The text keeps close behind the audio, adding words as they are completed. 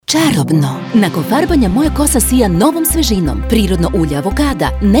Čarobno! Nakon farbanja moja kosa sija novom svežinom. Prirodno ulje avokada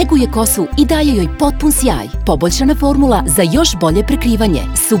neguje kosu i daje joj potpun sjaj. Poboljšana formula za još bolje prekrivanje.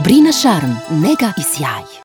 Subrina Šarm, nega i sjaj.